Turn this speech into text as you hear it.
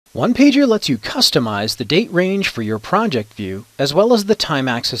OnePager lets you customize the date range for your project view as well as the time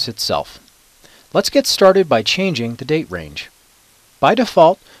axis itself. Let's get started by changing the date range. By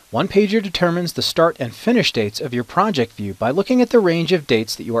default, OnePager determines the start and finish dates of your project view by looking at the range of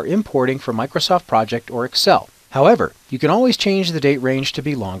dates that you are importing from Microsoft Project or Excel. However, you can always change the date range to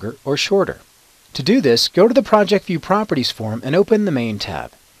be longer or shorter. To do this, go to the Project View Properties form and open the Main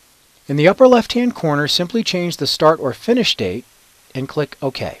tab. In the upper left-hand corner, simply change the start or finish date and click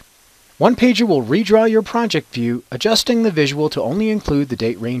OK. OnePager will redraw your project view, adjusting the visual to only include the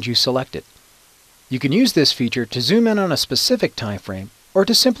date range you selected. You can use this feature to zoom in on a specific time frame or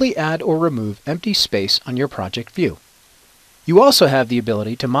to simply add or remove empty space on your project view. You also have the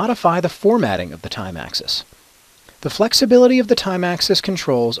ability to modify the formatting of the time axis. The flexibility of the time axis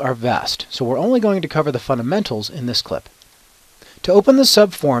controls are vast, so we're only going to cover the fundamentals in this clip. To open the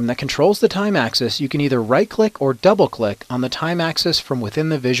subform that controls the time axis, you can either right-click or double-click on the time axis from within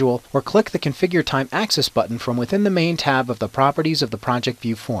the visual, or click the Configure Time Axis button from within the main tab of the Properties of the Project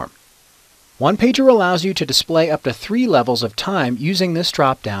View form. OnePager allows you to display up to 3 levels of time using this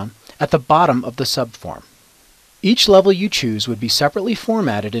drop-down at the bottom of the subform. Each level you choose would be separately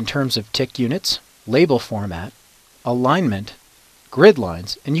formatted in terms of tick units, label format, alignment, grid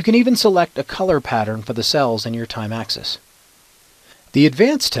lines, and you can even select a color pattern for the cells in your time axis. The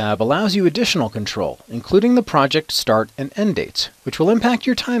Advanced tab allows you additional control, including the project start and end dates, which will impact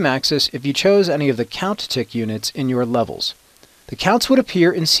your time axis if you chose any of the count tick units in your levels. The counts would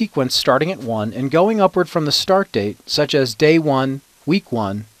appear in sequence starting at 1 and going upward from the start date, such as day 1, week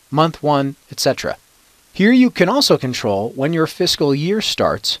 1, month 1, etc. Here you can also control when your fiscal year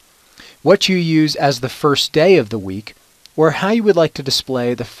starts, what you use as the first day of the week, or how you would like to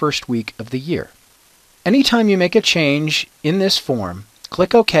display the first week of the year. Anytime you make a change in this form,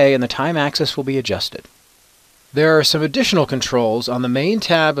 click OK and the time axis will be adjusted. There are some additional controls on the main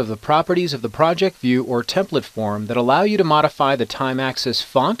tab of the Properties of the Project View or Template form that allow you to modify the time axis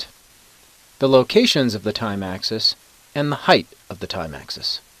font, the locations of the time axis, and the height of the time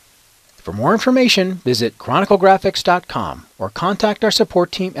axis. For more information, visit chroniclegraphics.com or contact our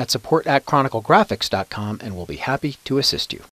support team at support@chroniclegraphics.com and we'll be happy to assist you.